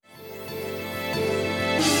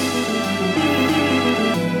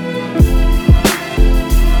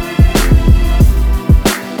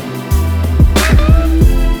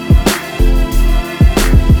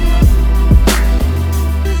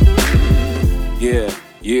Yeah.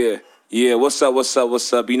 What's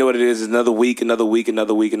up? You know what it is. It's another week,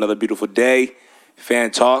 another beautiful day. Fan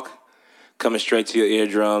talk coming straight to your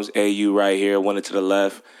eardrums. AU right here, winner to the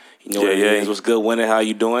left. You know what it is. What's good, winner? How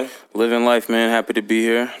you doing? Living life, man. Happy to be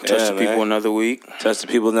here. Touch the people another week.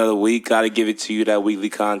 Got to give it to you, that weekly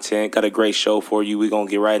content. Got a great show for you. We're going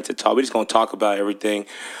to get right into talk. We're just going to talk about everything.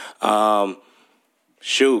 Let's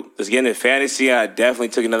get into fantasy. I definitely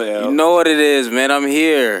took another L. You know what it is, man. I'm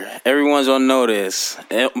here. Everyone's on notice.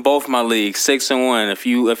 Both my leagues, 6-1. If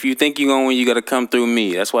you think you're going to win, you got to come through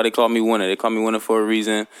me. That's why they call me winner. They call me winner for a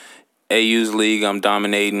reason. AU's league, I'm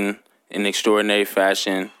dominating in extraordinary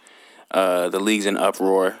fashion. The league's in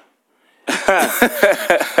uproar.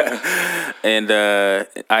 And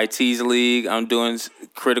IT's league, I'm doing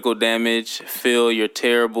critical damage. Phil, you're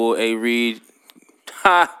terrible. A. Reed,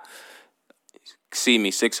 see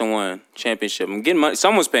me, 6-1, championship. I'm getting money.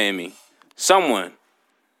 Someone's paying me. Someone.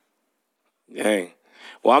 Dang.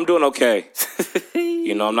 Well, I'm doing okay.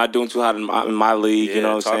 I'm not doing too hot in my league. Yeah, you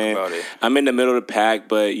know what I'm saying? About it. I'm in the middle of the pack,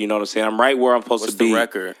 but you know what I'm saying? I'm right where I'm supposed to be.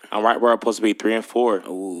 What's the record? I'm right where I'm supposed to be, 3-4.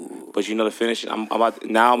 Ooh. But the finish. I'm about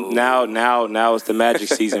now it's the magic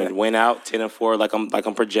season. Win out 10-4, like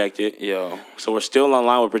I'm projected. Yo. So we're still on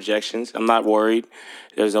line with projections. I'm not worried.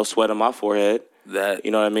 There's no sweat on my forehead. That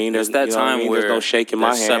you know what I mean? There's that time where there's no shake in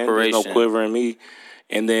my hand. Separation. There's no quiver in me.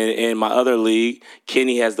 And then in my other league,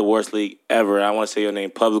 Kenny has the worst league ever. I want to say your name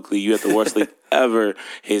publicly. You have the worst league ever.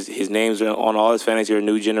 His names are on all his fantasy are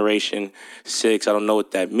New Generation 6. I don't know what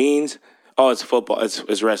that means. Oh, it's football.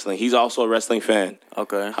 It's wrestling. He's also a wrestling fan.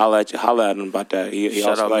 Okay. Holla at him about that. He shout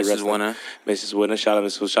also out likes Mrs. wrestling. Winner. Mrs. Winner.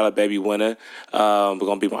 Shout out baby Winner. We're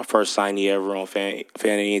gonna be my first signee ever on Fan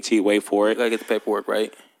ENT. Wait for it. You gotta get the paperwork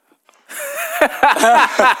right.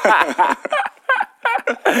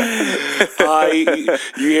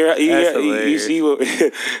 You see what,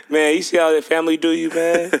 man? You see how the family do you,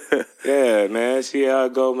 man? Yeah, man. See how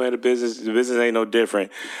it go, man. The business ain't no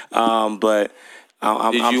different. But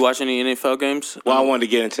did you watch any NFL games? Well, I wanted to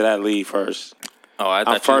get into that league first. Oh, I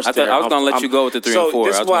thought I was gonna let you go with the 3 and 4.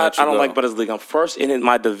 This is why I don't like about this league. I'm first in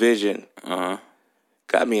my division.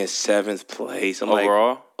 Got me in 7th place.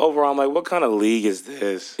 Overall, I'm like, what kind of league is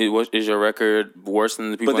this? Is your record worse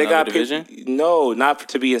than the people in the other division? No, not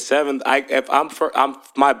to be in 7th.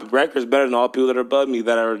 My record is better than all people that are above me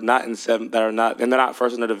that are not in 7th, and they're not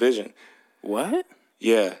first in the division. What?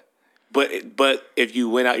 Yeah, but if you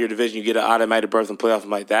win out your division, you get an automatic berth in playoff. I'm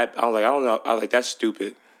like that. I don't know. I was like, that's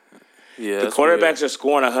stupid. Yeah, the quarterbacks are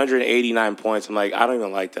scoring 189 points. I'm like, I don't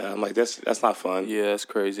even like that. I'm like, that's not fun. Yeah, that's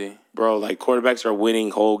crazy, bro. Like quarterbacks are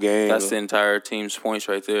winning whole games. That's the entire team's points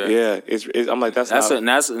right there. Yeah, I'm like, that's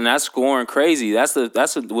scoring crazy. That's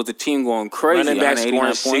with the team going crazy. Running back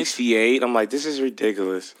scoring 68. I'm like, this is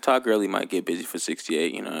ridiculous. Todd Gurley might get busy for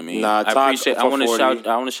 68. You know what I mean? Nah, I want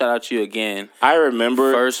to shout out you again. I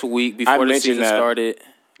remember first week before the season started.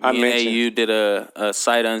 Me and AU did a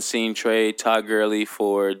sight unseen trade, Todd Gurley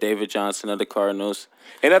for David Johnson of the Cardinals.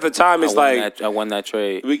 And at the time, I won that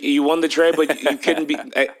trade. You won the trade, but you couldn't be.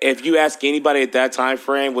 If you ask anybody at that time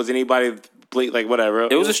frame, was anybody like whatever?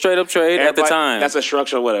 It was a straight up trade at the time. That's a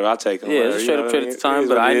structural whatever. I'll take them. Yeah, it was a straight up trade at the time,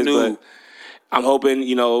 but I knew. But I'm hoping,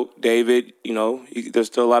 David. There's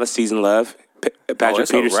still a lot of season left. Patrick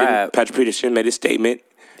Peterson made a statement.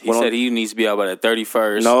 He said he needs to be out by the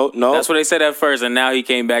 31st. No. That's what they said at first, and now he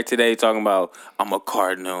came back today talking about, I'm a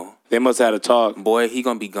Cardinal. They must have had a talk. Boy, he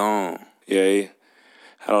going to be gone. Yeah,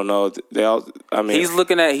 I don't know. He's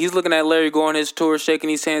looking at Larry going his tour, shaking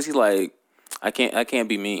his hands. He's like, I can't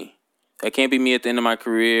be me. I can't be me at the end of my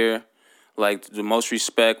career. Like, the most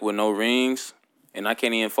respect with no rings, and I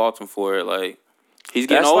can't even fault him for it. Like, he's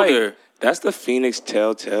getting older. That's the Phoenix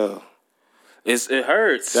telltale. It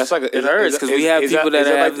hurts. That's like it hurts because we have people that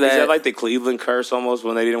have that. Is that like the Cleveland curse almost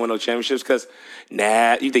when they didn't win no championships? Because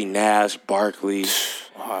you think Nash, Barkley,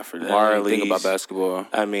 I forgot. Marley. Think about basketball.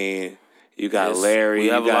 I mean, you got Larry. We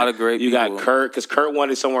have a lot of great people. You got Kurt because Kurt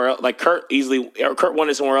wanted somewhere else. Like Kurt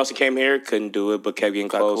wanted somewhere else and came here, couldn't do it, but kept getting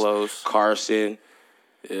close. Carson.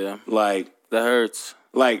 Yeah. Like that hurts.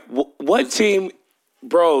 Like what team,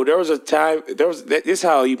 bro? There was a time. This is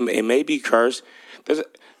how it may be cursed.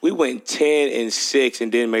 We went 10-6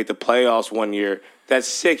 and didn't make the playoffs one year. That's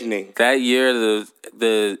sickening. That year,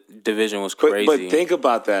 the division was crazy. But think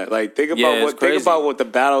about that. Like think about what the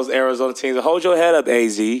battles Arizona teams. Hold your head up,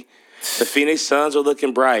 AZ. The Phoenix Suns are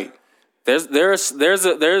looking bright. There's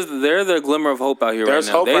the glimmer of hope out here right now. There's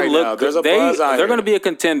hope right now. There's a buzz out here. They're going to be a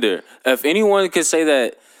contender. If anyone can say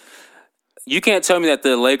that, you can't tell me that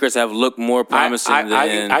the Lakers have looked more promising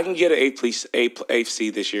than. I can get an eighth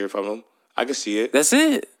seed this year from them. I can see it. That's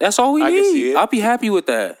it. That's all we need. Can see it. I'll be happy with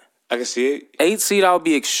that. I can see it. 8 seed, I'll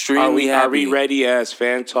be extremely happy. Are we ready as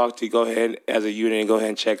fan talk to go ahead as a unit and go ahead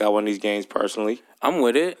and check out one of these games personally? I'm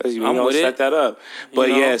with it. I'm with set that up. But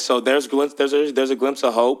yeah, so there's a glimpse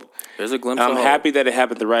of hope. There's a glimpse of hope. I'm happy that it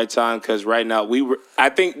happened at the right time because right now I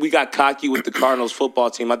think we got cocky with the Cardinals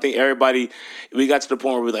football team. I think we got to the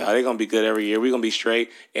point where we're like, are they going to be good every year? We're going to be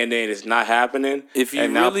straight. And then it's not happening.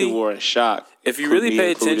 Now people are in shock. If you really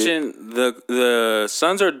pay attention, the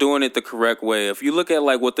Suns are doing it the correct way. If you look at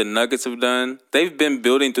like what the Nuggets have done, they've been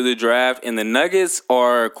building through the draft, and the Nuggets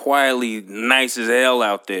are quietly nice as hell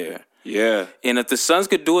out there. Yeah. And if the Suns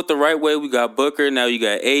could do it the right way, we got Booker, now you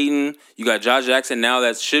got Aiden, you got Josh Jackson now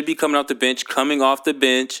that should be coming off the bench.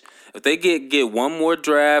 If they get one more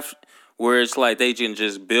draft where it's like they can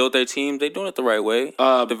just build their team, they're doing it the right way.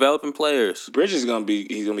 Developing players. Bridges he's gonna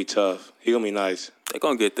be tough. He's gonna be nice. They're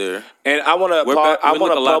gonna get there. And I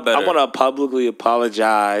wanna publicly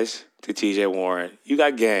apologize to TJ Warren. You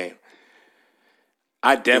got game.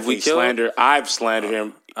 I've slandered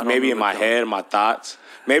him maybe in my head, my thoughts.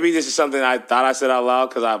 Maybe this is something I thought I said out loud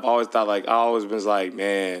because I've always thought I always been like,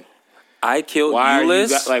 man, I killed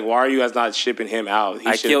Ulyss. Why are you guys not shipping him out?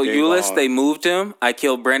 I killed Ulyss. They moved him. I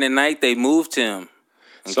killed Brandon Knight. They moved him.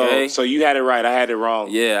 Okay? So you had it right. I had it wrong.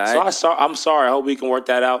 Yeah. I'm sorry. I hope we can work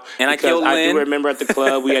that out. And I killed Lynn. I do remember at the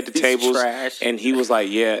club we had the tables, trash. And he was like,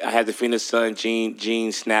 "Yeah, I had the Phoenix Sun Gene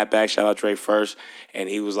snapback. Shout out Dre first." And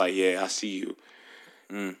he was like, "Yeah, I see you."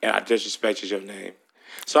 And I disrespected your name.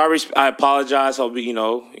 So I apologize. I'll be, he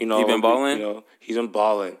been balling? He's been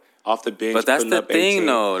balling off the bench. But that's the thing,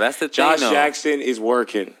 though. Josh Jackson is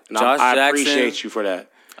working. And I appreciate you for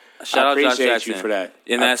that. Shout out Josh Jackson. I appreciate you for that.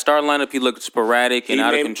 In that starting lineup, he looked sporadic and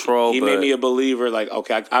out of control. He made me a believer. Like,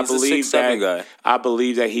 okay, I believe that. Guy. I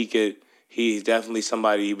believe that he could. He's definitely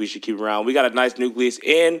somebody we should keep around. We got a nice nucleus,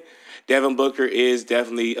 and Devin Booker is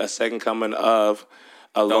definitely a second coming of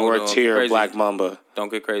a lower tier Black Mamba. Don't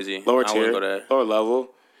get crazy. Lower tier, lower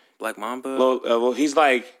level. Black Mamba. Low level. He's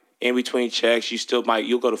like in between checks.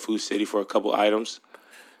 You'll go to Food City for a couple items.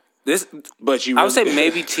 I would say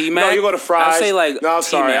maybe T-Mac. No, you go to Fry's. I would say like no, I'm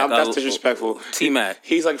sorry, that's disrespectful. T-Mac.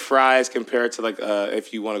 He's like Fry's compared to like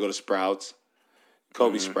if you want to go to Sprouts,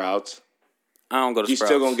 Kobe Sprouts. I don't go to Sprouts. You're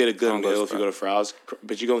still gonna get a good meal if you go to Sprouts,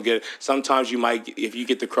 but you're gonna get. Sometimes you might, if you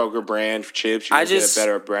get the Kroger brand chips, you get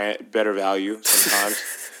a better value. Sometimes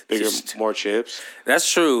bigger, more chips. That's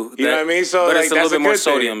true. You know what I mean? So, but like, it's a little bit more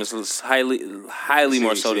sodium. It's highly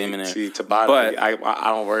more sodium in there. See, but I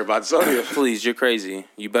don't worry about sodium. Please, you're crazy.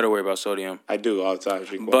 You better worry about sodium. I do all the time.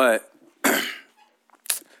 But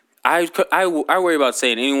I worry about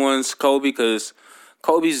saying anyone's Kobe because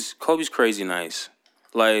Kobe's crazy nice.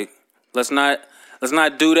 Like, let's not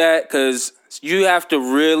do that because you have to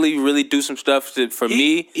really, really do some stuff for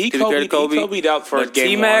me to be fair to Kobe. He Kobe'd out first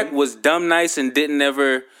game T-Mac was dumb nice and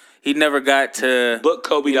he never got to. But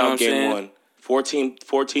Kobe'd out game one. 14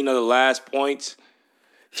 of the last points.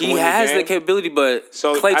 He has the capability, but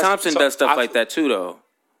Klay Thompson does stuff like that too, though.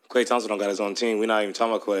 Klay Thompson don't got his own team. We're not even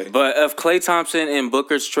talking about Klay. But if Klay Thompson and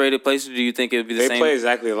Booker's traded places, do you think it would be the same? They play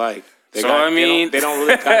exactly alike. They don't really.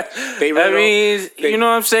 You know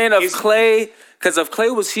what I'm saying? Because if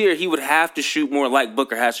Klay was here, he would have to shoot more like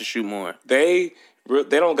Booker has to shoot more. They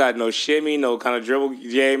don't got no shimmy, no kind of dribble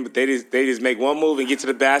game, but they just make one move and get to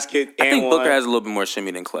the basket. I think Booker has a little bit more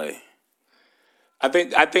shimmy than Klay. I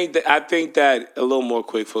think that a little more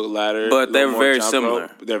quick foot ladder, but they're very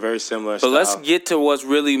similar. They're very similar. But let's get to what's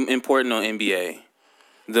really important on NBA.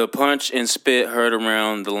 The punch and spit heard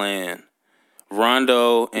around the land.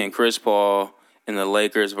 Rondo and Chris Paul in the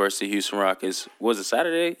Lakers versus the Houston Rockets. Was it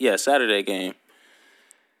Saturday? Yeah, Saturday game.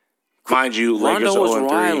 Mind you, Rondo Lakers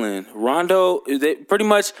was riling. Rondo, they pretty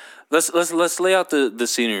much. Let's lay out the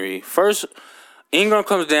scenery. First, Ingram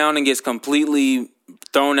comes down and gets completely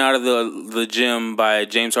thrown out of the gym by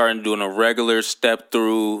James Harden doing a regular step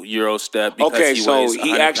through Euro step. Okay, so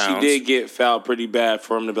he actually did get fouled pretty bad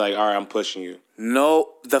for him to be like, all right, I'm pushing you.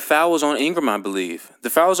 No, the foul was on Ingram, I believe. The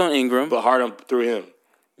foul was on Ingram. But Harden threw him.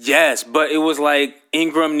 Yes, but it was like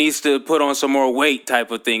Ingram needs to put on some more weight type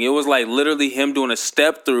of thing. It was like literally him doing a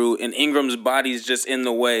step through and Ingram's body's just in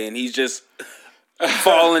the way and he's just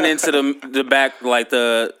falling into the back like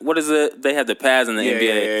what is it? They have the pads in the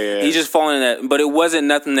NBA. Yeah. He's just falling in that. But it wasn't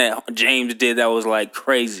nothing that James did that was like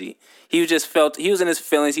crazy. He was in his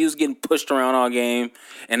feelings. He was getting pushed around all game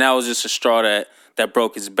and that was just a straw that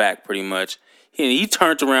broke his back pretty much. He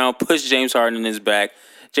turned around, pushed James Harden in his back.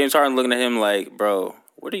 James Harden looking at him like, bro,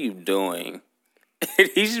 what are you doing?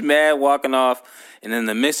 He's just mad, walking off. And in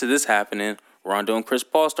the midst of this happening, Rondo and Chris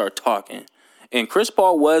Paul start talking. And Chris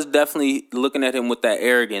Paul was definitely looking at him with that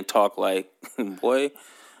arrogant talk like, boy,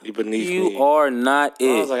 You beneath You me. are not it.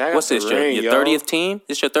 I was like, I got What's the this, ring, your yo. 30th team?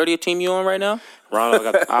 This your 30th team you on right now?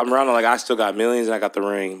 Rondo, I'm Rondo. Like I still got millions, and I got the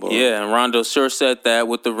ring. Boy. Yeah, and Rondo sure said that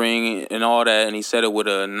with the ring and all that, and he said it with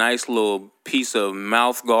a nice little piece of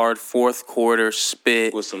mouth guard, fourth quarter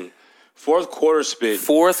spit. With some fourth quarter spit.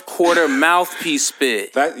 Fourth quarter mouthpiece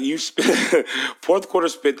spit. That you spit fourth quarter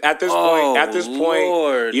spit. At this point,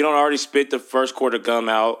 Lord. you don't already spit the first quarter gum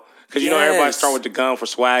out. Because you know everybody start with the gum for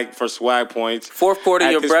swag points. Fourth quarter,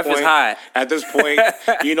 your breath is hot. At this point,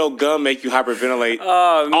 you know gum make you hyperventilate.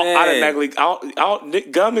 Oh man! Automatically,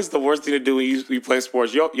 gum is the worst thing to do when you play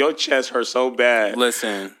sports. Your chest hurts so bad.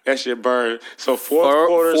 Listen, that shit burn. So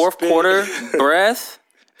fourth quarter breath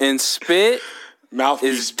and spit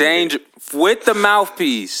mouthpiece is dangerous with the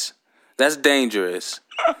mouthpiece. That's dangerous.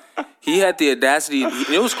 He had the audacity.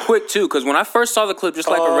 It was quick too, because when I first saw the clip, just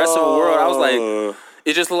like the rest of the world, I was like.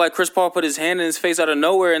 It just looked like Chris Paul put his hand in his face out of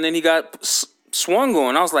nowhere, and then he got swung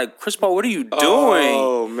on. I was like, Chris Paul, what are you doing?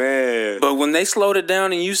 Oh, man. But when they slowed it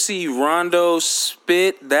down and you see Rondo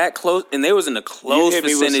spit that close, and they was in the close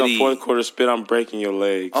vicinity. You hit me with some fourth quarter spit, I'm breaking your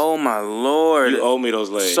legs. Oh, my Lord. You owe me those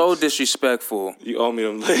legs. So disrespectful. You owe me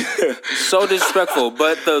them legs. So disrespectful.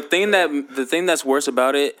 But the thing that's worse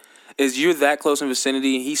about it is you're that close in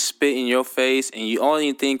vicinity, and he spit in your face, and the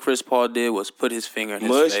only thing Chris Paul did was put his finger in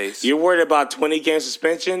his face. You're worried about 20-game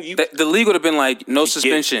suspension? The league would have been like, no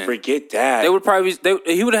suspension. Forget that. They would probably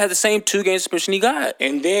he would have had the same 2-game suspension he got.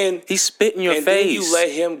 And then he spit in your face. Then you let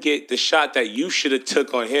him get the shot that you should have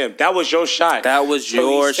took on him. That was your shot. That was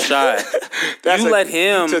your shot. Let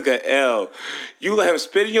him. You took an L. You let him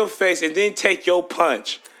spit in your face and then take your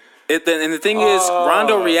punch. And the thing is,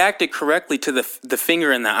 Rondo reacted correctly to the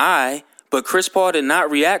finger in the eye, but Chris Paul did not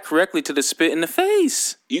react correctly to the spit in the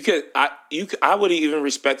face. I would have even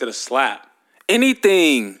respected a slap.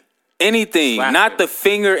 Anything, slap not him. the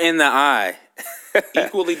finger in the eye.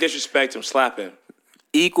 Equally disrespect him, slap him.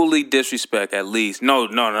 Equally disrespect, at least. No.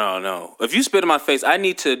 If you spit in my face, I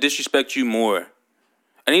need to disrespect you more.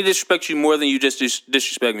 I need to disrespect you more than you just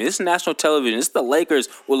disrespect me. This is national television. This is the Lakers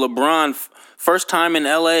with LeBron, first time in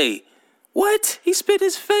L.A. What? He spit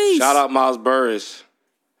his face. Shout out Miles Burris.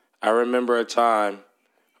 I remember a time,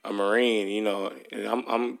 a Marine, and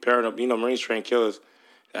I'm pairing up, Marines train killers.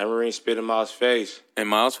 That Marine spit in Miles' face. In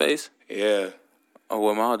Miles' face? Yeah. Oh,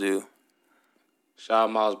 what Miles do? Shout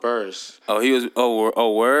out Miles Burris. Oh, he was.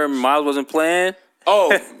 Oh, where Miles wasn't playing?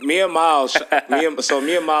 Oh, me and Miles. me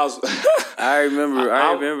and Miles. I remember.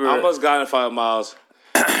 I almost got in a fight with Miles.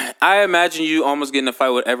 I imagine you almost getting in a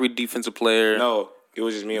fight with every defensive player. No, it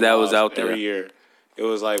was just me and Miles. That was out there every year. It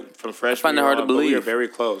was like from freshman. I find it hard to believe. We were very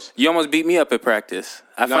close. You almost beat me up at practice.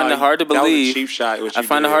 I find it hard to believe. That was a cheap shot. I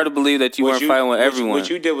find it hard to believe that you weren't fighting with everyone. What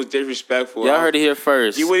you did was disrespectful. Y'all heard it here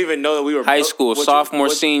first. You wouldn't even know that we were high school, sophomore,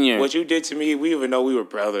 senior. What you did to me, we even know we were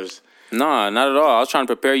brothers. Nah, not at all. I was trying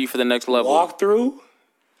to prepare you for the next level. Walkthrough?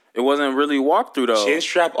 It wasn't really walkthrough though. Chin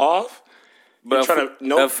strap off? But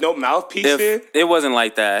no mouthpiece in? It wasn't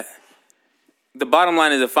like that. The bottom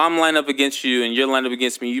line is, if I'm lined up against you and you're lined up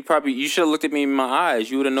against me, you should have looked at me in my eyes.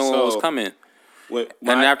 You would have known what was coming. And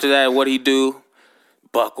after that, what he do?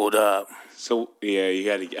 Buckled up. So yeah, you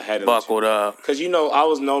had to buckled up. Because I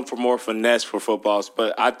was known for more finesse for footballs,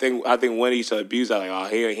 but I think when he used to abuse, I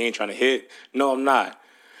was like, he ain't trying to hit. No, I'm not.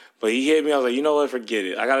 But he hit me. I was like, you know what? Forget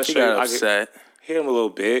it. I gotta show you. Upset. Hit him a little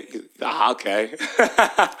bit. Okay.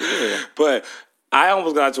 Yeah. But I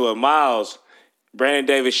almost got to a Miles. Brandon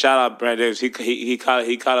Davis, shout out Brandon Davis. He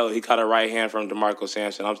caught a right hand from DeMarco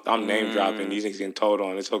Sampson. I'm name dropping. These niggas getting told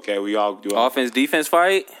on. It's okay. We all do offense defense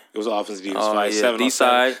fight. It was an offense defense fight. Yeah. D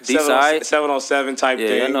side 7-on-7 type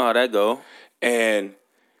thing. Yeah, I know how that go. And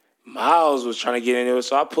Miles was trying to get in there,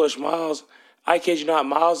 so I pushed Miles. I kid you not,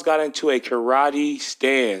 Miles got into a karate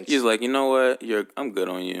stance. He's like, you know what? I'm good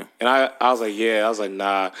on you. And I was like, yeah. I was like,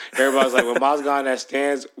 nah. Everybody was like, when Miles got in that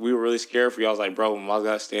stance, we were really scared for you. I was like, bro, when Miles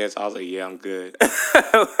got that stance, I was like, yeah, I'm good.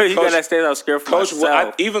 You got that stance, I was scared for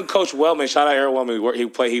myself. Even Coach Wellman, shout out Aaron Wellman,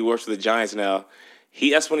 he works for the Giants now.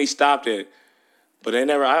 That's when he stopped it. But they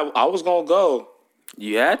never, I was going to go.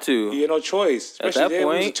 You had to. You had no choice. Especially at that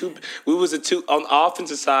point. We was a two, on the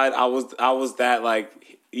offensive side, I was that like,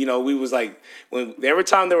 we was like, when every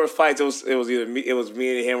time there were fights, it was either me, it was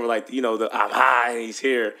me and him were like, I'm high and he's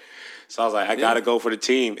here. So I was like, I got to go for the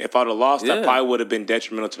team. If I would have lost, that probably would have been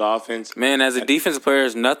detrimental to the offense. Man, as a defensive player,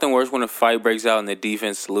 there's nothing worse when a fight breaks out and the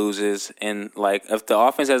defense loses. And, like, if the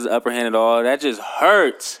offense has the upper hand at all, that just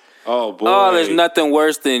hurts. Oh, boy. Oh, there's nothing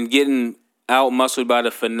worse than getting out-muscled by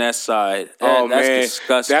the finesse side. That's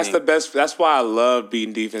disgusting. That's the best. That's why I love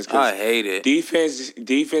beating defense. I hate it.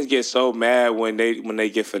 Defense gets so mad when they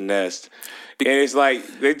get finessed. it's like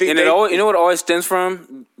they think. And it always, you know what it always stems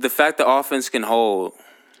from? The fact the offense can hold.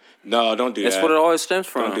 No, don't do That's that. what it always stems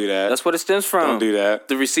from. Don't do that. That's what it stems from. Don't do that.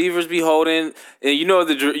 The receivers be holding, and you know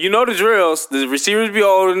the drills. The receivers be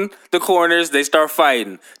holding the corners. They start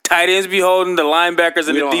fighting. Tight ends be holding the linebackers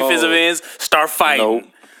and the defensive ends. Start fighting. Nope.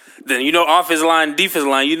 Then you know offensive line, defensive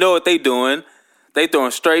line. You know what they doing? They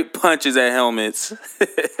throwing straight punches at helmets.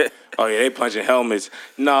 Oh yeah, they punching helmets.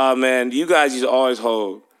 Nah, man, you guys used to always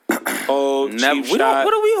hold. Cheap shot.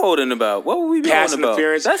 What are we holding about? What would we be Pass holding about?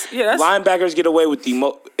 interference. Linebackers get away with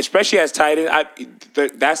especially as tight end.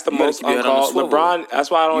 That's the most uncalled. LeBron.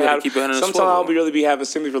 That's why I don't have. Sometimes I don't really be having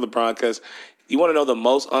sympathy for LeBron because you want to know the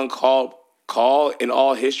most uncalled call in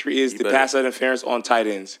all history is the pass interference on tight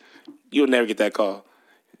ends. You'll never get that call.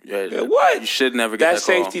 Yeah, what? You should never get that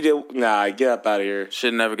call. Safety. Get up out of here.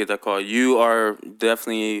 Should never get that call. You are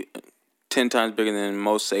definitely 10 times bigger than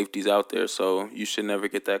most safeties out there, so you should never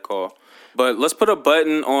get that call. But let's put a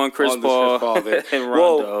button on Chris Paul and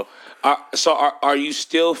Rondo. Are you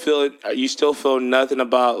still feeling nothing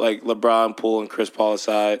about like LeBron pulling Chris Paul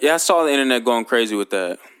aside? Yeah, I saw the internet going crazy with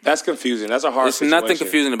that. That's confusing. That's a hard situation. There's nothing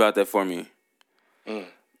confusing about that for me. When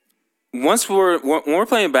we're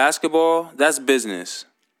playing basketball, that's business.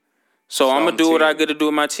 So I'm going to do what I got to do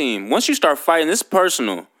with my team. Once you start fighting, this is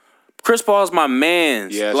personal. Chris Paul's my man.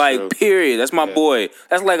 Yeah, true. Period. That's my boy.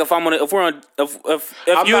 That's like if UNLV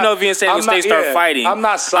and San Diego State start fighting, I'm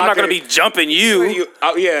not gonna be jumping you.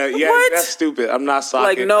 What? That's stupid. I'm not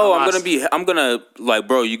socking. I'm gonna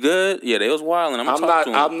bro, you good? Yeah, they was wilding.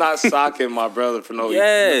 I'm not socking my brother for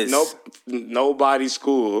nobody's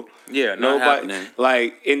school. Yeah, nobody happening.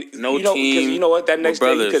 No team. Because you know what? That next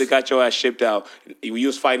day you could have got your ass shipped out. You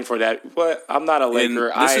was fighting for that. But I'm not a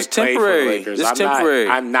Laker. This is temporary. This is temporary.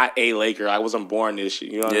 I'm not a Laker. I wasn't born this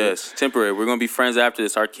shit. You know what I mean? Temporary. We're gonna be friends after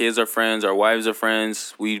this. Our kids are friends. Our wives are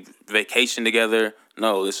friends. We vacation together.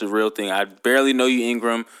 No, this is a real thing. I barely know you,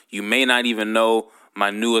 Ingram. You may not even know my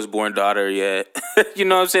newest born daughter yet. You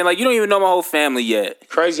know what I'm saying? Like, you don't even know my whole family yet.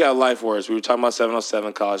 Crazy how life works. We were talking about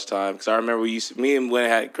 707 college time because I remember me and Gwen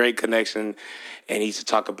had great connection, and he used to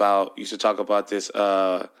talk about this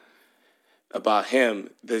about him,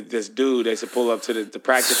 this dude. They used to pull up to the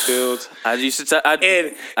practice fields. I told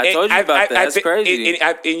you about that. That's crazy.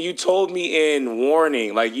 And you told me in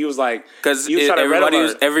warning, like you was like, because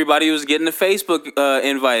everybody was getting the Facebook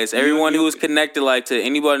invites. Everyone who was connected, to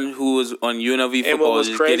anybody who was on UNLV football, and what was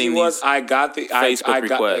crazy was I got the Facebook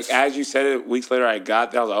requests. As you said it weeks later, I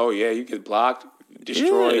got that. I was like, oh yeah, you get blocked,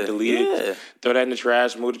 destroyed, deleted, throw that in the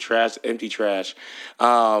trash, move the trash, empty trash.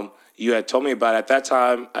 You had told me about it. At that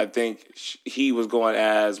time, I think he was going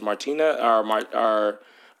as Martina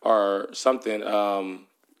or something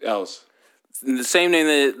else. The same name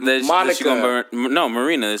that Monica. No,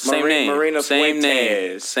 Marina. The same name. Marina same Fuentes.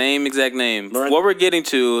 name. Same exact name. What we're getting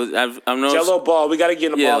to, Gelo Ball. We got to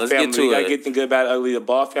get in the Ball family. We got to get the good, bad, ugly. The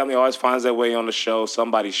Ball family always finds their way on the show,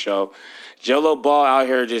 somebody's show. Gelo Ball out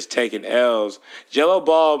here just taking L's. Gelo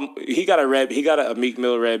Ball, he got a Meek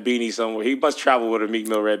Mill red beanie somewhere. He must travel with a Meek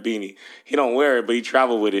Mill red beanie. He don't wear it, but he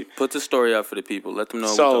traveled with it. Put the story out for the people. Let them know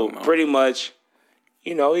what we're talking about. Pretty much,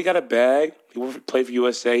 he got a bag. He played for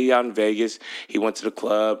USA. He out in Vegas. He went to the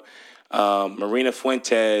club. Marina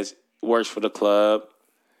Fuentes works for the club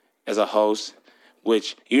as a host,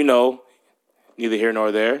 which, neither here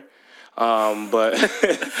nor there. But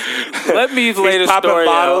let me lay the story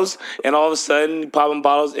bottles, out. And all of a sudden, popping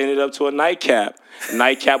bottles ended up to a nightcap. The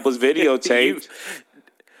nightcap was videotaped,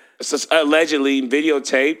 allegedly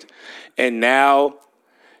videotaped, and now,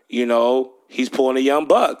 he's pulling a young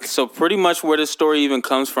buck. So pretty much where this story even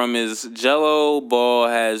comes from is Gelo Ball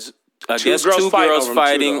has, two girls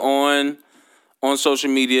fighting on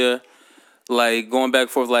social media, going back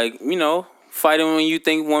and forth, fighting when you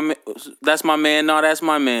think that's my man. No, that's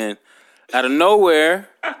my man. Out of nowhere,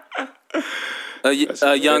 a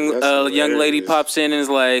young lady pops in and is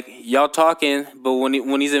like, "Y'all talking?" But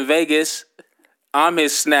when he's in Vegas, I'm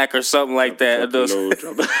his snack or something like that. The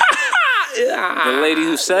lady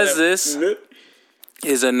who says this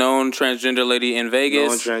is a known transgender lady in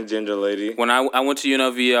Vegas. Known transgender lady. When I went to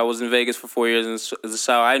UNLV, I was in Vegas for 4 years, and that's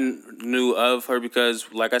how I knew of her because,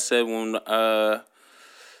 like I said, when I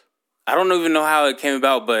don't even know how it came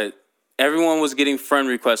about, but everyone was getting friend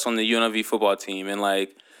requests on the UNLV football team and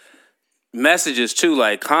messages too,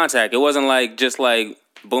 contact. It wasn't just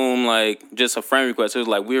boom, just a friend request. It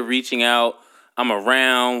was we're reaching out. I'm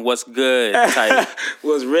around. What's good? Type.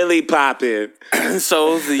 Was really popping.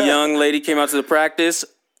 So the young lady came out to the practice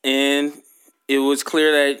and it was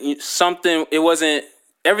clear that something. It wasn't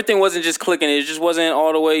everything wasn't just clicking. It just wasn't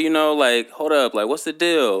all the way, like, hold up, like, what's the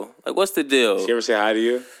deal? Like, what's the deal? She ever say hi to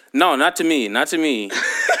you? No, not to me. Not to me.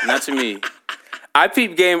 I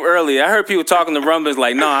peeped game early. I heard people talking to Rumbas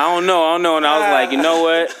like, no, I don't know. And I was like, you know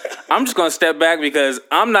what? I'm just going to step back because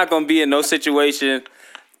I'm not going to be in no situation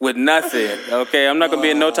with nothing, okay? I'm not going to be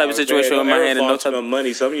in no type of situation with my hand and no type of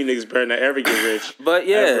money. Some of you niggas better not ever get rich. But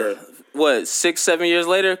yeah, 6-7 years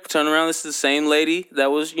later, turn around, this is the same lady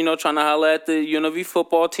that was, trying to holler at the UNLV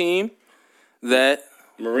football team that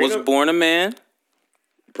was born a man.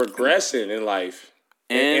 Progressing in life.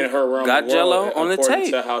 And in her realm got Gelo on the tape.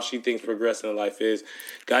 According to how she thinks progressing in life is.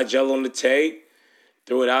 Got Gelo on the tape.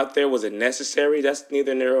 Threw it out there. Was it necessary? That's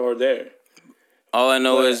neither near or there. All I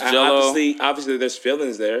know is Gelo. Obviously, there's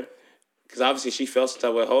feelings there. Because obviously she felt some type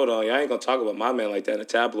of way. Hold on. Y'all ain't going to talk about my man like that in the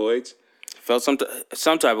tabloids. Felt some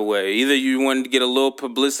type of way. Either you wanted to get a little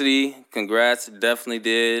publicity. Congrats. Definitely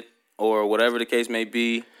did. Or whatever the case may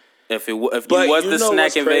be. If you was the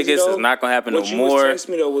snack in Vegas, it's not gonna happen no more. What you was texting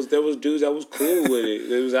me though was there was dudes that was cool with it.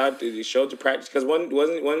 It was out there. It showed the practice because one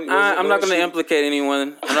wasn't. I'm not gonna implicate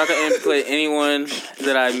anyone. I'm not gonna implicate anyone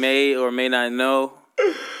that I may or may not know.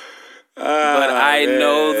 But I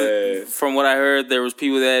know that from what I heard, there was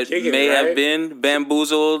people that may have been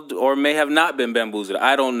bamboozled or may have not been bamboozled.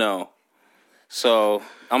 I don't know. So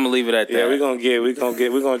I'm gonna leave it at that. Yeah, we're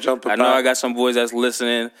gonna jump. I know I got some boys that's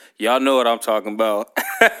listening. Y'all know what I'm talking about.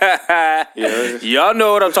 Y'all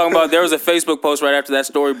know what I'm talking about. There was a Facebook post right after that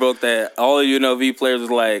story broke that all the UNLV players was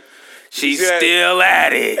like, "She's still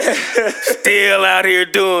at it, still out here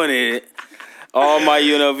doing it." All my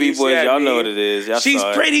UNLV boys, y'all know what it is. Y'all She's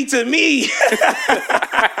saw pretty to me.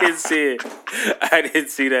 I didn't see it. I didn't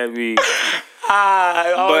see that meme.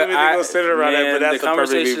 The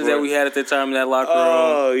conversations that we had at the time in that locker room.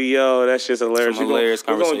 Oh, yo, that's just hilarious. Some hilarious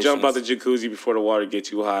We're conversations. going to jump out the jacuzzi before the water gets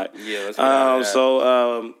too hot. Yeah, let's get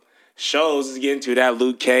So, shows is getting to that.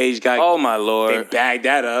 Luke Cage got. Oh my Lord! They bagged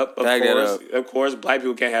that up. Of course, black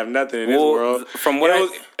people can't have nothing in this world. From what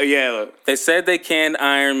they said, they canned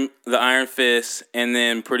the Iron Fist, and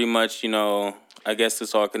then pretty much, I guess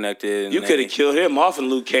it's all connected. You could have killed him off in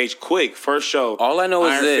Luke Cage quick. First show. All I know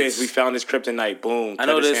Iron is this: Fist, we found his kryptonite. Boom. I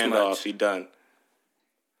know cut his this hand much. off. He done.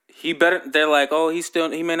 He better. They're like, oh, he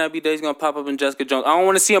may not be dead. He's gonna pop up in Jessica Jones. I don't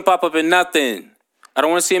want to see him pop up in nothing. I don't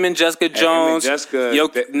want to see him in Jessica Jones.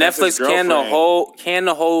 Netflix can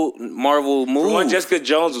the whole Marvel move. One, Jessica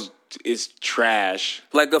Jones is trash.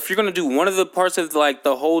 Like, if you're gonna do one of the parts of like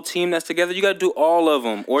the whole team that's together, you gotta do all of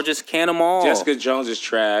them, or just can them all. Jessica Jones is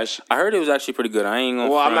trash. I heard it was actually pretty good. I ain't gonna.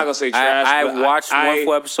 Well, I'm not gonna say trash. I watched one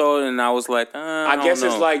full episode and I was like, I guess don't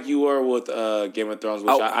know. It's like you were with Game of Thrones,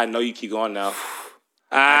 which I know you keep going now.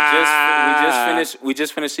 We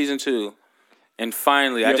just finished season 2. And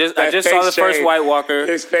finally, I just saw the first White Walker.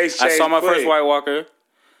 His face changed. I saw my first White Walker,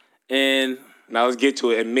 and now let's get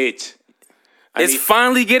to it. Admit, it's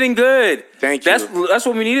finally getting good. Thank you. That's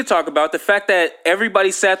what we need to talk about. The fact that everybody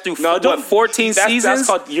sat through 14 seasons. That's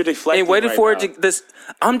called you're deflecting. And waited for it to this.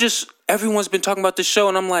 Everyone's been talking about this show,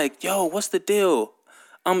 and I'm like, yo, what's the deal?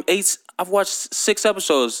 I've watched 6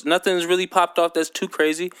 episodes. Nothing's really popped off that's too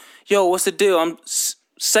crazy. Yo, what's the deal? I'm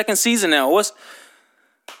second season now.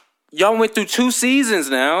 Y'all went through 2 seasons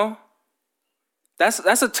now. That's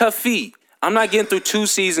a tough feat. I'm not getting through 2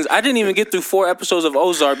 seasons. I didn't even get through 4 episodes of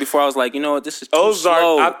Ozark before I was like, you know what, this is too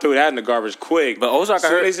slow. I threw that in the garbage quick. But Ozark,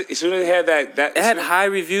 as soon as it had that it had high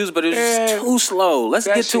reviews, but it was just too slow. Let's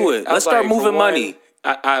get to it. Let's start moving money.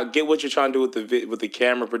 I get what you're trying to do with the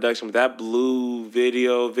camera production, with that blue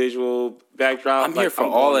visual backdrop. I'm here for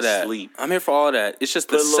all of that. I'm here for all of that. It's just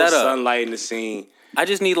the setup. Little sunlight in the scene. I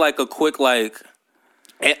just need like a quick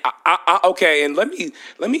And okay, and let me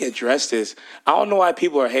address this. I don't know why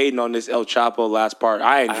people are hating on this El Chapo last part.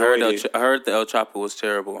 I enjoyed it. I heard the El Chapo was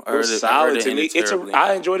terrible. It was solid to me.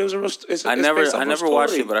 I enjoyed it. It was a real. I never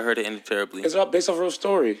watched it, but I heard it ended terribly. It's based off a real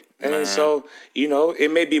story, and so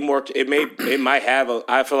it may be more. It might have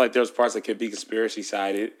I feel like there's parts that could be conspiracy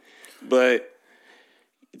sided, but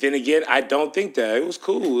then again, I don't think that it was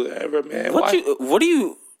cool ever, man. What do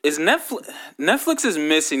you? Is Netflix is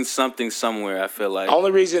missing something somewhere, I feel like. The only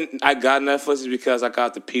reason I got Netflix is because I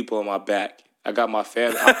got the people on my back. I got my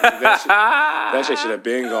family. That shit should have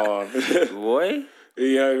been gone. Boy.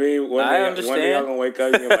 You know what I mean? I understand. One day y'all going to wake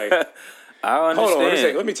up and you're like, I understand. Hold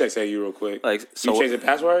on, let me text you real quick. Like, so you changed the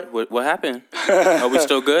password? What happened? Are we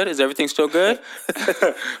still good? Is everything still good?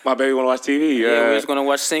 My baby want to watch TV. Yeah, we're just gonna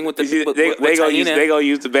watch Sing with the they gonna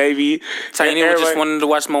use the baby. Taina just wanted to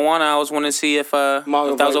watch Moana. I was wanting to see if that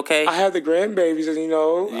was okay. I have the grandbabies,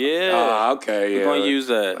 and Yeah. Okay. We're gonna use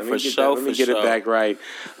that for sure. Let me get it back right.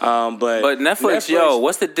 But Netflix, yo,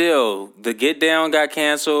 what's the deal? The Get Down got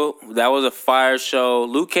canceled. That was a fire show.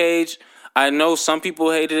 Luke Cage. I know some people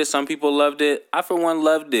hated it, some people loved it. I, for one,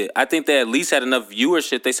 loved it. I think they at least had enough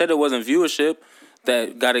viewership. They said it wasn't viewership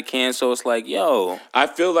that got it canceled. It's like, yo. I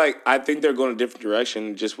think they're going a different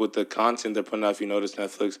direction just with the content they're putting out, if you notice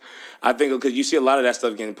Netflix. I think because you see a lot of that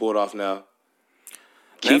stuff getting pulled off now.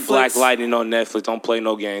 Keep Black Lightning on Netflix. Don't play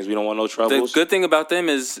no games. We don't want no troubles. The good thing about them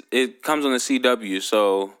is it comes on the CW,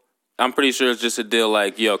 so I'm pretty sure it's just a deal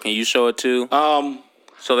like, yo, can you show it too?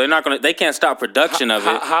 So they can't stop production of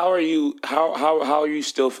it. How are you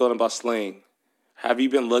still feeling about Sling? Have you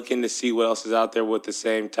been looking to see what else is out there with the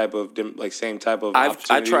same type of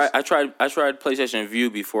opportunities? I tried PlayStation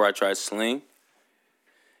View before I tried Sling,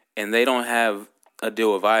 and they don't have a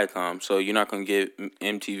deal with Viacom, so you're not gonna get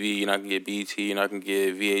MTV, you're not gonna get BT, you're not gonna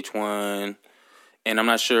get VH1, and I'm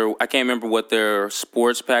not sure. I can't remember what their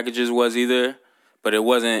sports packages was either, but it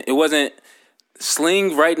wasn't.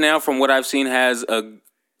 Sling right now, from what I've seen, has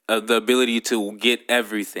the ability to get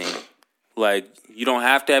everything. Like, you don't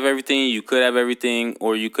have to have everything. You could have everything,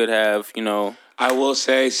 or you could have, I will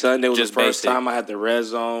say Sunday was just the first time I had the red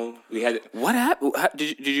zone. What happened?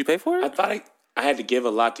 Did you pay for it? I thought I had to give a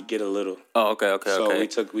lot to get a little. Oh, okay.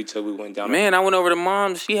 So we went down. Man, I went over to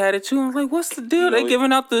mom. She had it too. I was like, what's the deal? They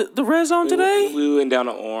giving out the red zone today? We went down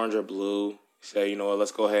to orange or blue. Say, you know what?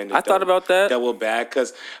 Let's go ahead and. I thought about that. Double back,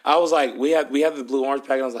 because I was like, we have the blue orange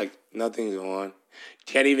pack. And I was like, nothing's on.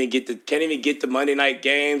 Can't even get the Monday night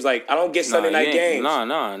games. Like, I don't get Sunday night games.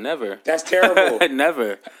 No, never. That's terrible.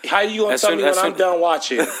 Never. How you gonna tell me when I'm done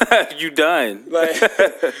watching? You done. Like,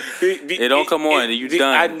 it don't come on. You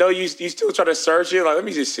done. I know you still try to search it. Like, let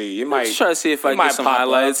me just see. You might try to see if I get some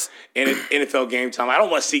highlights. NFL Game Time. I don't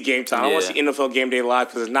want to see Game Time. I don't want to see NFL Game Day live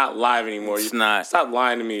because it's not live anymore. It's not. Stop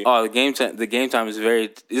lying to me. Oh, the game time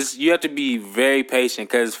is you have to be very patient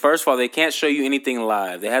because first of all, they can't show you anything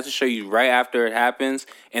live. They have to show you right after it happens,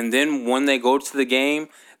 and then when they go to the game,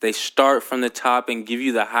 they start from the top and give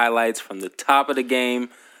you the highlights from the top of the game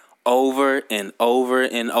over and over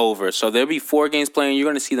and over. So there'll be 4 games playing. You're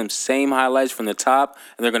going to see them same highlights from the top,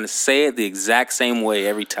 and they're going to say it the exact same way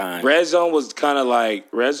every time. Red Zone was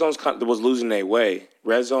was losing their way.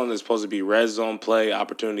 Red Zone is supposed to be red zone play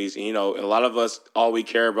opportunities. And, a lot of us, all we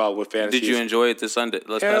care about with fantasy. Did you enjoy it this Sunday?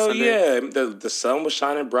 Hell yeah. The sun was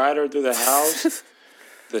shining brighter through the house.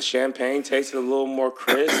 The champagne tasted a little more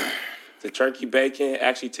crisp. The turkey bacon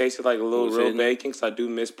actually tasted like a little real bacon because I do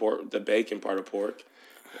miss the bacon part of pork.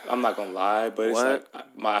 I'm not gonna lie, but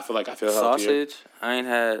it's like I feel healthier. Sausage? I ain't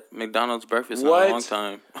had McDonald's breakfast in a long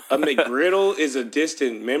time. A McGriddle is a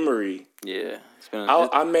distant memory. Yeah, it's been. I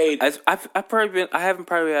haven't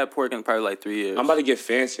probably had pork in probably like 3 years. I'm about to get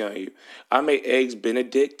fancy on you. I made eggs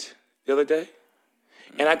Benedict the other day,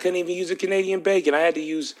 and I couldn't even use a Canadian bacon. I had to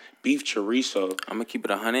use beef chorizo. I'm gonna keep it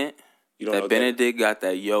 100. You don't know Benedict got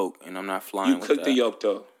that yolk, and I'm not flying. You cook the yolk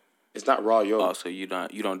though. It's not raw yolk. Oh, so you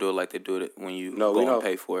don't do it like they do it when you go and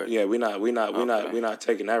pay for it. Yeah, we're not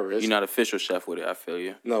taking that risk. You're not official chef with it. I feel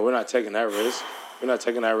you. No, we're not taking that risk. We're not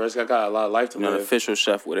taking that risk. I got a lot of life to live. You're not official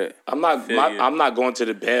chef with it. I'm not going to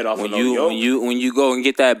the bed off of no yolk. When you go and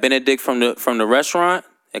get that Benedict from the restaurant,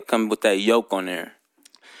 it comes with that yolk on there.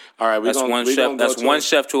 All right, that's one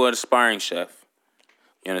chef to an aspiring chef.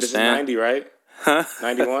 You understand? This is 90, right? Huh?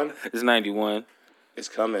 91. It's 91. It's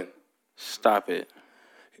coming. Stop it.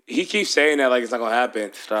 He keeps saying that like it's not gonna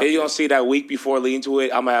happen. Then you're gonna see that week before leading to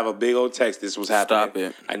it. I'm gonna have a big old text. This was happening. Stop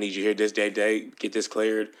it. I need you here this day. Get this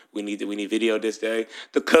cleared. We need video this day.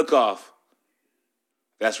 The cook-off.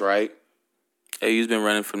 That's right. AU's been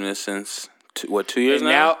running from this since 2 years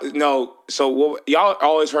now. No. So y'all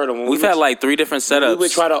always heard them. We've had like 3 different setups. We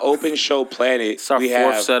would try to open show Planet. It's our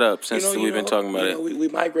 4th setup since we've been talking about it. We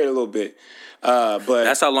migrate a little bit, but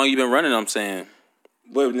that's how long you've been running. I'm saying.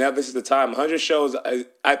 But now this is the time. 100 shows.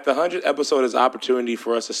 At the 100th episode is an opportunity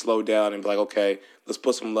for us to slow down and be like, okay, let's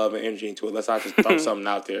put some love and energy into it. Let's not just throw something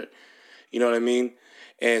out there. You know what I mean?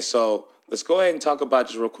 And so let's go ahead and talk about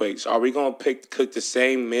this real quick. So are we going to cook the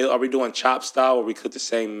same meal? Are we doing chop style where we cook the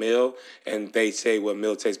same meal and they say what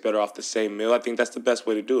meal tastes better off the same meal? I think that's the best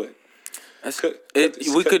way to do it.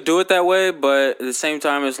 We could do it that way, but at the same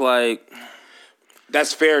time, it's like...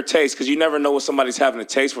 That's fair taste because you never know what somebody's having a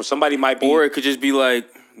taste for. Somebody might be... Or it could just be like,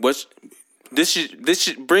 this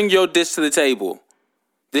should bring your dish to the table.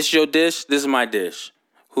 This is your dish. This is my dish.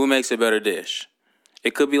 Who makes a better dish?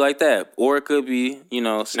 It could be like that, or it could be, same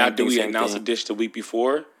Now, do thing, we same announce thing. a dish the week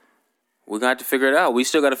before? We're going to have to figure it out. We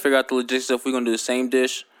still got to figure out the logistics if we're going to do the same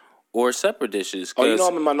dish or separate dishes. Oh,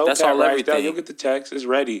 I'm in my notepad. That's all Right everything. down. You'll get the text. It's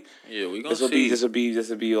ready. Yeah, we gonna see. This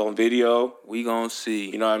will be on video. We gonna see.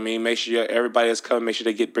 You know what I mean? Make sure everybody that's coming, make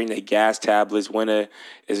sure they bring their gas tablets. Winner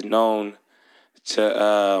is known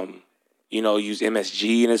to use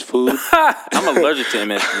MSG in his food. I'm allergic to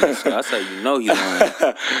MSG. So that's how you know he's lying.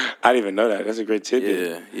 I didn't even know that. That's a great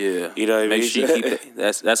tidbit. Yeah. You know what I mean? Make sure you keep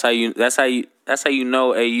that. That's how you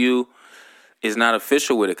know AU is not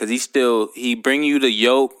official with it, because he bring you the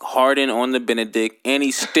yolk hardened on the Benedict, and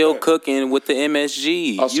he's still cooking with the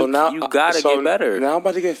MSG. Oh, so now you gotta get better. Now I'm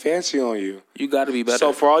about to get fancy on you. You gotta be better.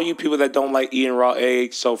 So for all you people that don't like eating raw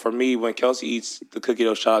eggs, so for me, when Kelsey eats the cookie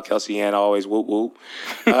dough, shout out Kelsey Ann, always whoop whoop.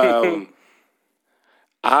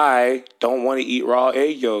 I don't want to eat raw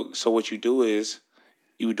egg yolk. So what you do is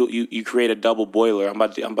you create a double boiler. I'm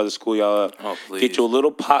about to school y'all up. Oh, please. Get you a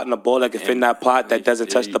little pot in a bowl that can fit in that pot that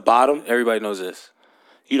doesn't touch the bottom. Everybody knows this.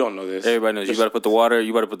 You don't know this. Everybody knows. You better put the water.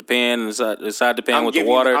 You better put the pan inside the pan with the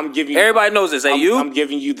water. You, everybody knows this. I'm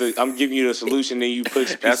giving you the solution. Then you put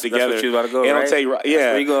your piece together. That's what you about to go. And right? I'll tell you,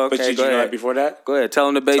 yeah. You go. Okay, but did go you know ahead. that before that? Go ahead. Tell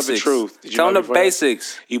them the basics. Tell the truth. Tell them the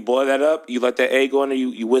basics. You boil that up. You let that egg go in there.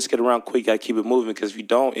 You whisk it around quick. You gotta keep it moving, because if you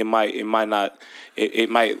don't, it might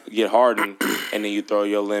get hardened, and then you throw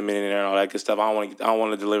your lemon in there and all that good stuff. I don't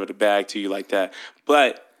want to deliver the bag to you like that.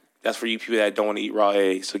 But that's for you people that don't want to eat raw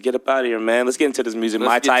eggs. So get up out of here, man. Let's get into this music.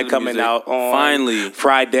 My Thai coming out on finally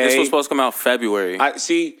Friday. This was supposed to come out February. I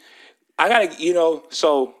gotta get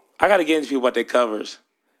into people about their covers.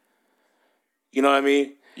 You know what I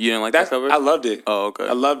mean? You didn't like that cover? I loved it. Oh, okay.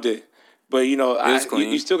 I loved it. But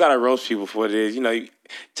you still gotta roast people for what it is.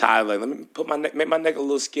 Ty, like, let me make my neck a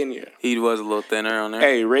little skinnier. He was a little thinner on there.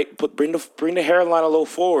 Hey, Ray, bring the hairline a little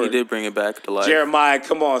forward. He did bring it back to life. Jeremiah,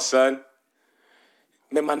 come on, son.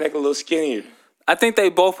 Make my neck a little skinnier. I think they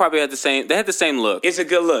both probably had the same. They had the same look. It's a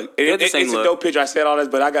good look. It's a dope picture. I said all this,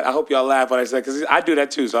 but I hope y'all laugh when I said, because I do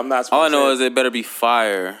that too. So I'm not. All I know is it better be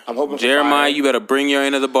fire. I'm hoping for Jeremiah, fire. you better bring your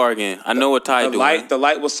end of the bargain. I know what Ty doing. The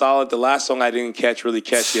light was solid. The last song I didn't really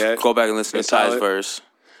catch yet. Go back and listen to Ty's verse.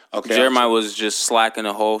 Okay. Jeremiah was just slacking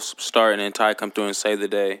the whole start, and then Ty come through and save the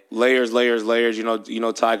day. Layers. You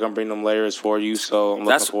know, Ty gonna bring them layers for you. So I'm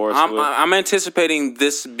looking forward to it. I'm anticipating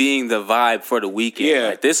this being the vibe for the weekend. Yeah,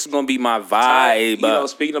 like, this is gonna be my vibe. Ty,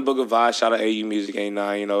 speaking of Book of Vibes, shout out AU Music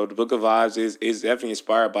 89. The Book of Vibes is definitely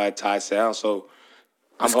inspired by Ty sound. So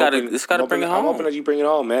it's gotta bring it home. I'm hoping that you bring it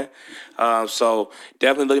home, man. So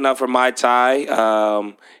definitely looking out for my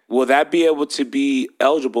Ty. Will that be able to be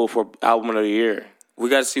eligible for Album of the Year? We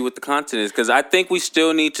got to see what the content is, because I think we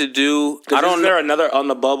still need to do. Is there another On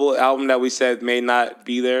the Bubble album that we said may not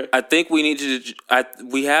be there? I think we need to.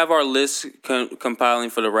 We have our list compiling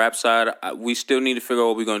for the rap side. We still need to figure out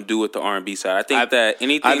what we're going to do with the R&B side. I think that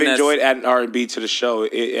anything. I've enjoyed adding R&B to the show.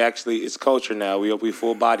 It's culture now. We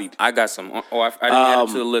full bodied. I got some. I didn't add it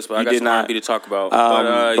to the list, but I got some R&B to talk about.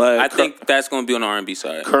 But I think that's going to be on the R&B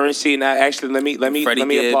side. Currency. Now, actually, let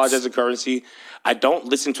me apologize to Currency. I don't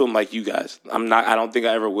listen to him like you guys. I don't think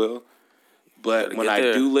I ever will. But when I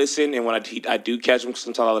do listen, and when I do catch him,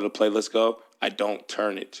 sometimes I let the playlist go. I don't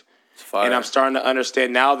turn it. It's fire. And I'm starting to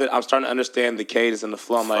understand now that I'm starting to understand the cadence and the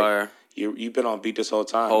flow. I'm like, you've been on beat this whole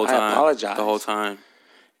time. I apologize. The whole time.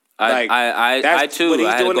 I too. What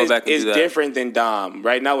he's doing is do different than Dom.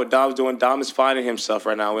 Right now, what Dom's doing, Dom is finding himself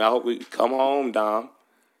right now. I hope we come home, Dom.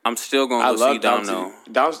 I'm still going to go see Dom, though.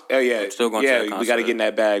 Dom's, I'm still going to that concert. We got to get in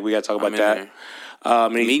that bag. We got to talk about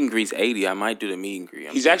that. Meet and greet's 80. I might do the meet and greet.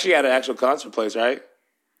 He's actually at an actual concert place, right?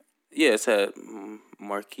 Yeah, it's at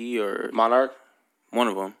Marquee or Monarch. One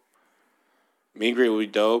of them. Meet and greet will be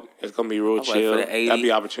dope. It's going to be real chill. That'd be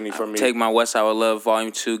an opportunity for me. Take my West Side with Love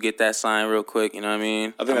Volume 2, get that signed real quick, you know what I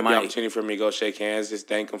mean? I think that'd be an opportunity for me to go shake hands, just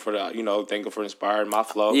thank him for inspiring my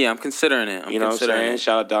flow. Yeah, I'm considering it. You know what I'm saying?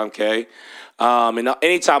 Shout out Don K. And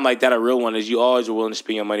anytime like that, a real one is you always are willing to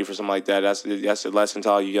spend your money for something like that. That's the lesson to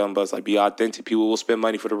all you young bucks. Like, be authentic. People will spend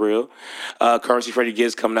money for the real. Currency Freddie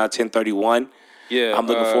Gibbs coming out 10/31. Yeah, I'm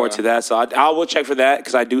looking forward to that. So I will check for that,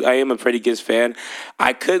 because I am a Freddie Gibbs fan.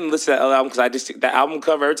 I couldn't listen to that other album because that album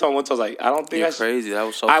cover every time I went to, I was like, I don't think that's crazy. That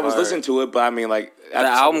was so. I was listening to it, but I mean, like, the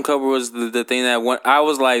album cover was the thing that went. I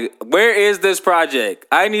was like, where is this project?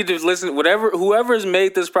 I need to listen. Whoever's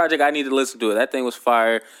made this project, I need to listen to it. That thing was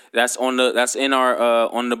fire. That's in our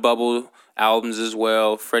On the Bubble albums as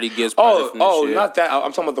well. Freddie Gibbs project from this year. Not that.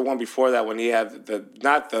 I'm talking about the one before that when he had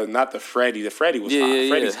not the Freddie. The Freddie was hot.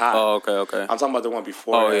 Freddie's hot. Oh, okay. I'm talking about the one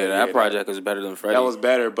before. Oh, that project is better than Freddie. That was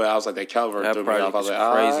better, but I was like, that Calvert threw me off. I was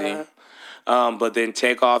like, crazy. But then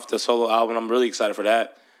Takeoff, the solo album, I'm really excited for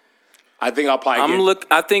that. I think I'll probably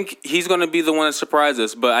I think he's going to be the one to surprise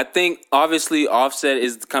us. But I think, obviously, Offset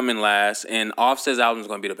is coming last, and Offset's album is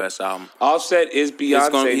going to be the best album. Offset is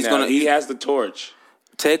Beyonce he has the torch.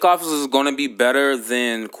 Takeoff is going to be better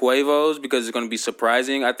than Quavo's because it's going to be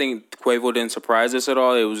surprising. I think Quavo didn't surprise us at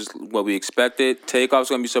all. It was what we expected. Takeoff's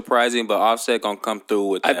going to be surprising, but Offset going to come through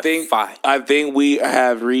with that fight. I think we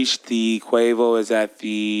have reached the Quavo is at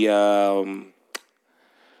the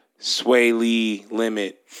Sway Lee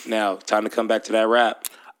limit now. Time to come back to that rap.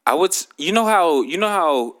 You know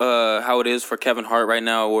how it is for Kevin Hart right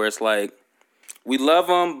now, where it's like we love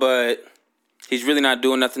him, but he's really not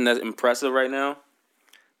doing nothing that's impressive right now.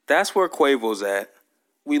 That's where Quavo's at.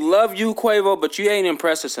 We love you, Quavo, but you ain't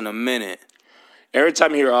impressed us in a minute. Every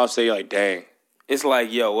time you hear Offset, you're like, dang. It's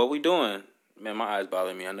like, yo, what we doing? Man, my eyes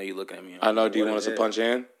bother me. I know you looking at me. I know. Do you want us to punch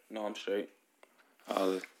in? No, I'm straight.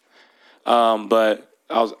 But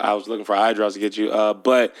I was looking for eye drops to get you.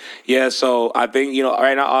 But yeah, so I think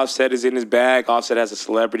right now Offset is in his bag. Offset has a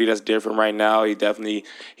celebrity that's different right now. They got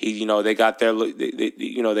their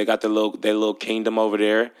little kingdom over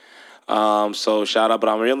there. So shout out, but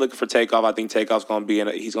I'm really looking for Takeoff. I think Takeoff's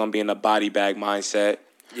he's gonna be in a body bag mindset.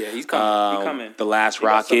 Yeah, he's coming. He's coming. The Last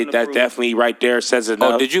Rocket, that definitely right there says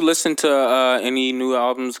enough. Oh, did you listen to any new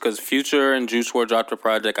albums? Because Future and Juice WRLD dropped a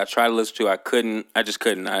project. I tried to listen to. I just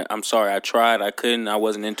couldn't. I'm sorry. I tried. I couldn't. I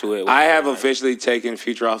wasn't into it. I have officially taken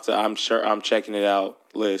Future off the I'm checking it out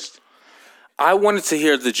list. I wanted to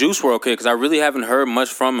hear the Juice WRLD kid because I really haven't heard much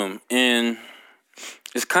from him, and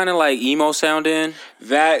it's kind of like emo sounding.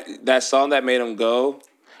 That song that made him go,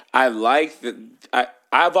 I like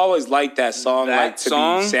I've always liked that song.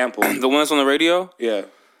 To be sampled. The ones on the radio. Yeah,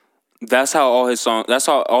 that's how all his songs. That's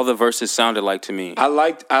how all the verses sounded like to me. I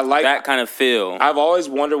like that kind of feel. I've always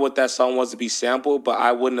wondered what that song was to be sampled, but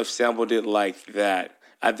I wouldn't have sampled it like that.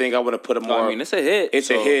 I think I would have put it more. I mean, it's a hit.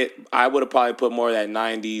 It's a hit. I would have probably put more of that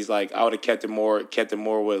 '90s. Like I would have kept it more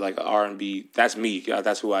with like an R&B. That's me.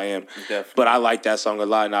 That's who I am. Definitely. But I like that song a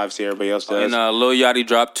lot, and obviously everybody else does. And Lil Yachty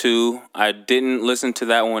dropped 2. I didn't listen to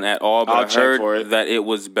that one at all, but I heard that it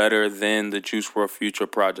was better than the Juice WRLD Future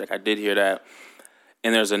project. I did hear that.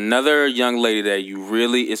 And there's another young lady that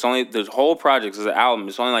it's only the whole project is an album.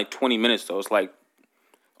 It's only like 20 minutes though. It's like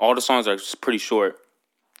all the songs are pretty short.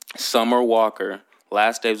 Summer Walker.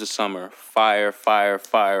 Last Days of Summer, fire, fire,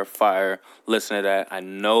 fire, fire. Listen to that. I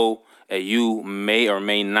know that you may or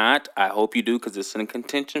may not. I hope you do because it's in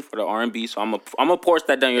contention for the R&B. So I'm gonna force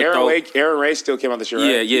that down your throat. Aaron Ray still came out this year,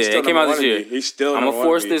 right? Yeah, it came out this year. He's still. I'm gonna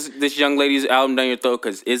force this young lady's album down your throat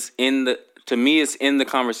because it's in the. To me, it's in the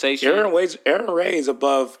conversation. Aaron Ray is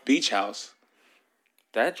above Beach House.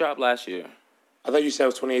 That dropped last year. I thought you said it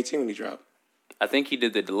was 2018 when he dropped. I think he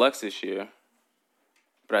did the deluxe this year.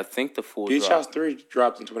 But I think the full Beach House 3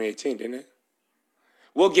 dropped in 2018, didn't it?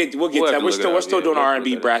 We'll get to that. We're still doing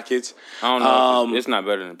R&B brackets. I don't know. It's not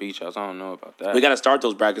better than Beach House. I don't know about that. We got to start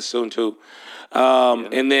those brackets soon too.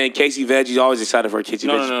 And then Casey Veggie's always excited for a Casey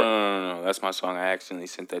Veggie. No. That's my song. I accidentally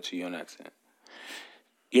sent that to you on accident.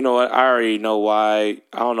 You know what? I already know why.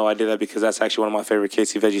 I don't know. I did that because that's actually one of my favorite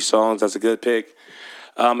Casey Veggie songs. That's a good pick.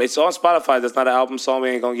 It's on Spotify. That's not an album song.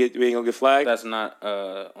 We ain't gonna get flagged. That's not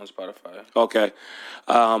on Spotify. Okay,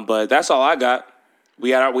 but that's all I got.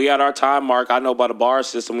 We had our time mark. I know about the bar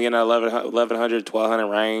system. We in that 1100, 1200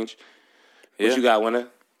 range. What you got, winner?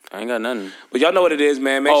 I ain't got nothing. But y'all know what it is,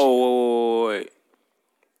 man. Wait. Oh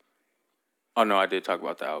no, I did talk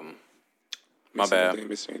about the album. My bad.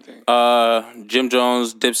 Jim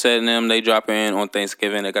Jones, Dipset, and them, they dropping on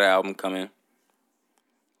Thanksgiving. They got an album coming.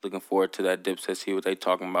 Looking forward to that Dipset, see what they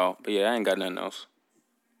talking about. But yeah, I ain't got nothing else.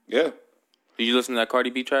 Yeah. Did you listen to that Cardi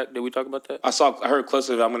B track? Did we talk about that? I heard clips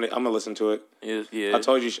of it. I'm gonna listen to it. Yeah. I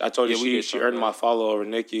told you she earned my follow over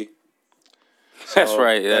Nicki. So that's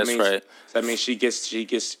right. Right. That means she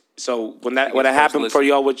gets. So when that happened for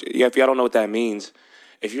y'all, if y'all don't know what that means,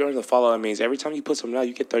 if you earn the follow, that means every time you put something out,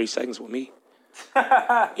 you get 30 seconds with me.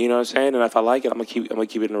 You know what I'm saying? And if I like it, I'm gonna keep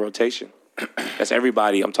it in the rotation. That's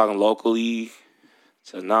everybody. I'm talking locally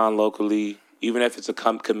to non-locally. Even if it's a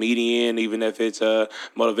comedian, even if it's a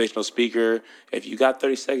motivational speaker, if you got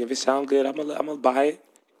 30 seconds, if it sounds good, I'm gonna buy it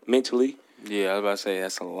mentally. Yeah, I was about to say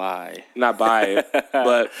that's a lie. Not buy it,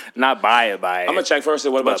 but not buy it. I'm gonna check first.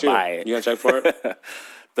 What about you? Buy it. You gonna check for it?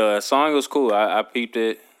 The song was cool. I peeped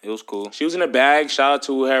it. It was cool. She was in a bag. Shout out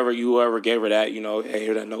to whoever gave her that. You know, hey,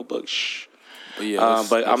 hear that notebook. Shh. Yeah,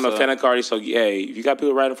 but I'm a fan of Cardi, so yeah, if you got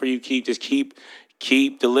people writing for you,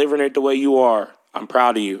 keep delivering it the way you are. I'm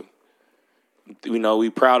proud of you. We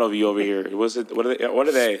proud of you over here. What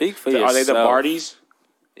are they? Speak for Are they the yourself. Bardys?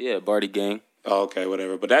 Yeah, Barty gang. Oh, okay,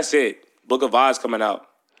 whatever. But that's it. Book of Vibes coming out.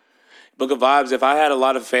 Book of Vibes, if I had a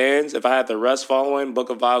lot of fans, if I had the Russ following, Book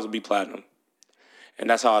of Vibes would be platinum. And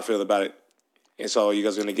that's how I feel about it. And so you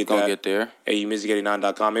guys are going to get that. Get there. At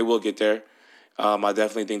music89.com. It will get there. I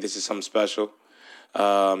definitely think this is something special.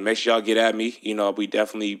 Make sure y'all get at me. We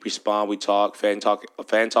definitely respond. We talk.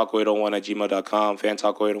 fantalk801@gmail.com.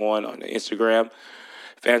 Fantalk801 on Instagram.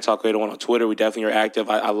 Fantalk801 on Twitter. We definitely are active.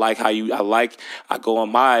 I like how I go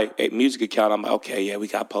on my music account. I'm like, okay, yeah, we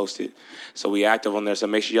got posted. So we active on there. So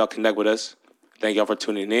make sure y'all connect with us. Thank y'all for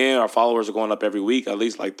tuning in. Our followers are going up every week, at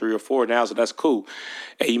least like 3 or 4 now. So that's cool.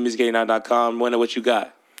 At music89.com. Winner, what you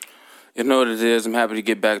got? You know what it is. I'm happy to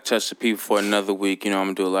get back in touch with people for another week. I'm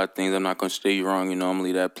going to do a lot of things. I'm not going to steer you wrong. I'm going to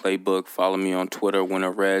leave that playbook. Follow me on Twitter,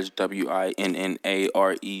 WinnerReg,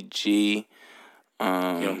 WINNAREG.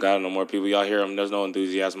 You don't got no more people. Y'all hear them. There's no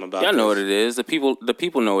enthusiasm about Y'all this. know what it is. The people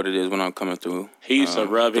know what it is when I'm coming through. He used to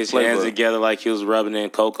rub his hands together like he was rubbing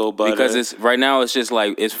in cocoa butter. Because right now it's just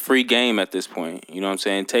like it's free game at this point. You know what I'm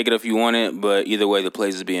saying? Take it if you want it, but either way the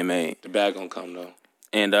plays is being made. The bag gonna come though.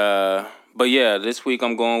 And but yeah, this week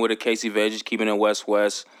I'm going with a Casey Veggies, keeping it West,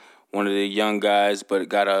 one of the young guys, but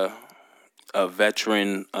got a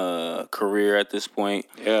veteran career at this point.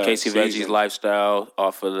 Yeah, Casey Veggies lifestyle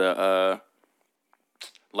off of the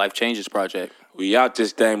Life Changes project. We out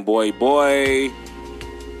this thing, boy.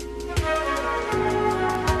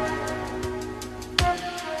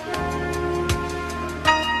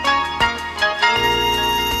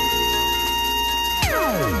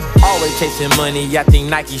 Always chasing money, I think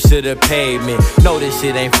Nike should've paid me. No, this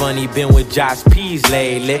shit ain't funny, been with Josh P's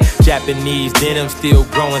lately. Japanese denim, still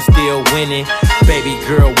growing, still winning. Baby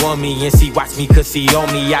girl want me and she watch me cause she on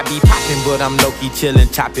me. I be popping, but I'm low-key chillin',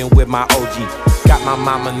 chopping with my OG. Got my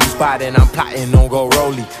mama new spot and I'm plotting on go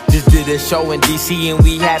rollie. Just did a show in DC and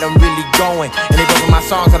we had them really going. And they bumping my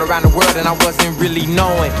songs all around the world and I wasn't really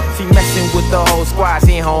knowing. She messing with the whole squad,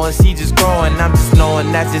 she ain't hoeing, she just growing. I'm just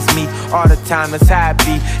knowing that's just me all the time, it's how I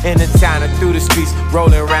be. In the town and through the streets,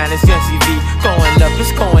 rolling around in MTV. Going up,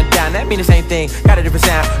 it's going down, that mean the same thing. Got a different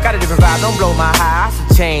sound, got a different vibe, don't blow my high, I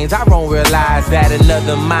should change. I won't realize that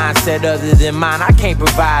another mindset other than mine, I can't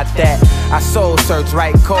provide that. I soul search,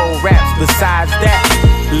 write cold raps, besides that,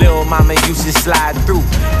 Lil' mama, you should slide through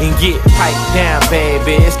and get piped down,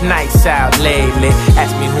 baby. It's nice out lately.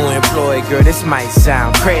 Ask me who employed, girl, this might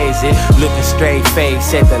sound crazy. Looking straight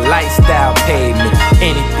face at the lifestyle pavement.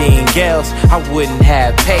 Anything else, I wouldn't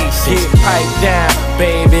have patience. Get piped down,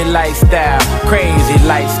 baby, lifestyle. Crazy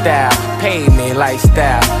lifestyle, pavement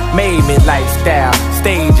lifestyle. Made me lifestyle,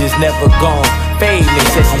 stage is never gone. Fade me,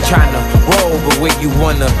 says she tryna roll, but where you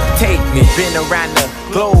wanna take me? Been around the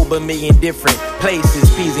globe, a million different places,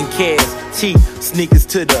 P's and K's, cheap sneakers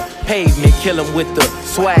to the pavement, kill 'em with the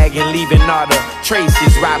swag and leaving all the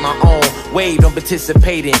traces. Ride my own way, don't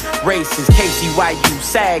participate in races. Casey, why you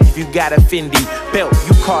sag if you got a Fendi belt?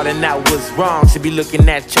 You calling out what's wrong, should be looking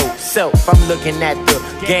at yourself. I'm looking at the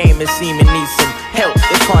game and seeming need some help.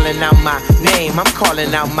 They're calling out my name, I'm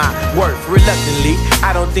calling out my worth. Reluctantly,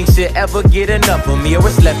 I don't think she'll ever get enough of me or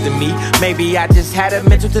what's left of me. Maybe I just had a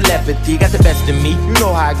mental telepathy, got the best of me. You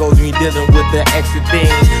know how it goes when you're dealing with the extra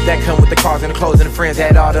things that come with the cars and the clothes and the friends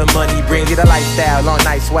that all the money brings. Get a lifestyle, long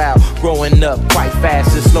nights, wow. Growing up quite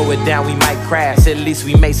fast, to slow it down we might crash. At least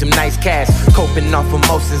we made some nice cash. Coping off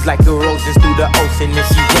emotions like erosions through the ocean. And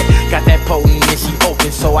she wet, got that potent and she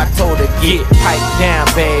open, so I told her get piped down,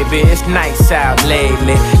 baby. It's nice out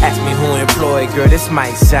lately. Ask me who employed, girl, this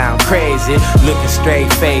might sound crazy. Looking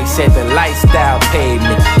straight face at the lifestyle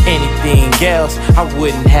pavement. Anything else, I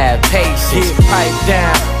wouldn't have patience. Get piped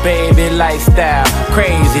down, baby, lifestyle.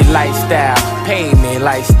 Crazy lifestyle, pavement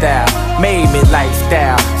lifestyle. Made me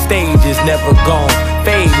lifestyle, stage is never gone.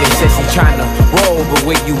 Fade me, says she tryna roll, but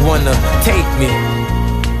where you wanna take me?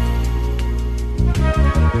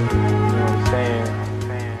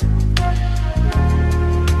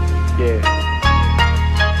 Yeah.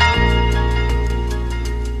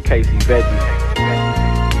 Casey Veggies,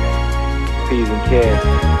 P's and K's.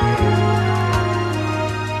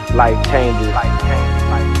 Life changes,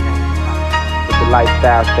 but the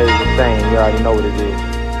lifestyle stays the same. You already know what it is.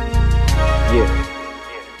 Yeah.